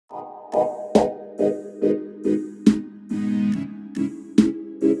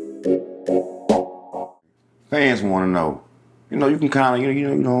fans want to know. You know, you can kind of,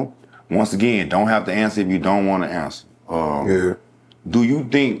 you know, once again, don't have to answer if you don't want to answer. Yeah. Do you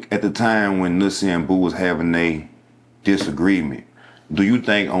think at the time when Nussie and Boo was having a disagreement, do you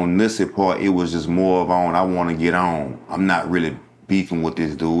think on Nussie's part it was just more of on, I want to get on. I'm not really beefing with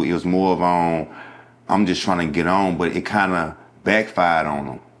this dude. It was more of on, I'm just trying to get on, but it kind of backfired on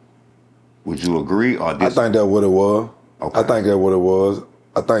him. Would you agree or disagree? I think that's what it was. Okay. I think that's what it was.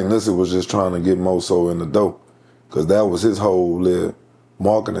 I think Nussie was just trying to get Moso in the door, because that was his whole little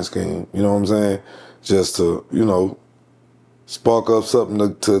marketing scheme. You know what I'm saying? Just to, you know, spark up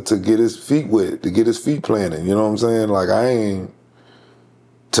something to get his feet wet, to get his feet planted. You know what I'm saying? Like,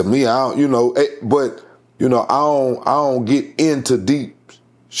 to me, I don't, you know, but, you know, I don't get into deep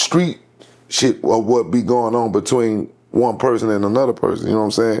street shit of what be going on between one person and another person. You know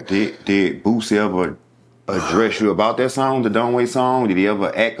what I'm saying? Did Boosie ever address you about that song, the Don't Wait song? Did he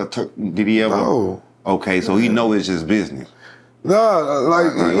ever act did he ever? No. Okay, so he know it's just business. Nah,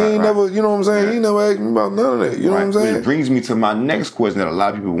 like, he ain't never, you know what I'm saying? Yeah. He never asked me about none of that. You know what I'm saying? Which brings me to my next question that a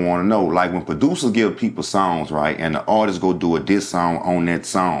lot of people want to know. Like, when producers give people songs, right, and the artist go do a diss song on that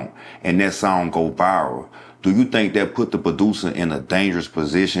song, and that song go viral, do you think that put the producer in a dangerous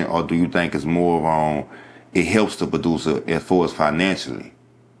position, or do you think it's more of it helps the producer as far as financially?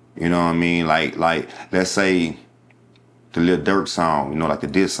 You know what I mean? Like let's say the Lil Durk song, you know, like the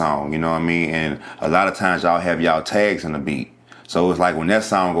diss song, you know what I mean? And a lot of times y'all have y'all tags in the beat. So it's like when that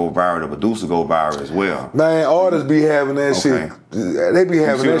song go viral, the producer go viral as well. Man, artists be having that shit. They be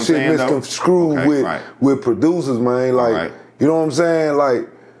having that shit misconstrued with producers, man. Like, you know what I'm saying? Like,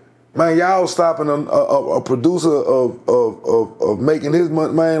 man, y'all stopping a producer of making his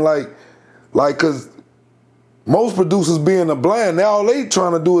money, man. Like, cause most producers being a blind, all they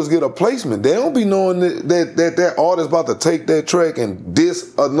trying to do is get a placement. They don't be knowing that artist about to take that track and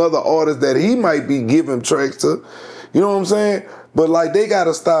diss another artist that he might be giving tracks to. You know what I'm saying? But like, they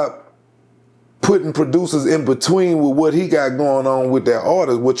gotta stop putting producers in between with what he got going on with that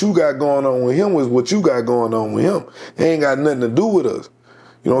artist. What you got going on with him is what you got going on with him. It ain't got nothing to do with us.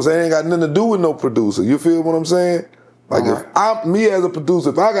 You know what I'm saying? It ain't got nothing to do with no producer. You feel what I'm saying? Like, if me as a producer,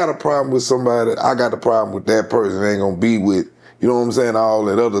 if I got a problem with somebody, I got a problem with that person. It ain't gonna be with, you know what I'm saying, all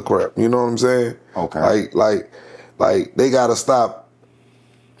that other crap. You know what I'm saying? Okay. Like they gotta stop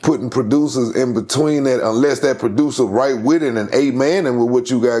putting producers in between that, unless that producer right with it and amen with what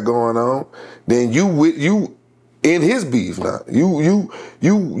you got going on. Then you in his beef now. You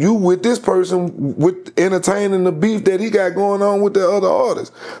with this person with entertaining the beef that he got going on with the other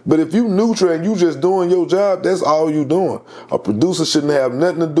artists. But if you neutral and you just doing your job, that's all you doing. A producer shouldn't have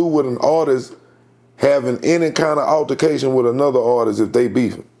nothing to do with an artist having any kind of altercation with another artist if they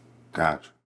beefing. Gotcha.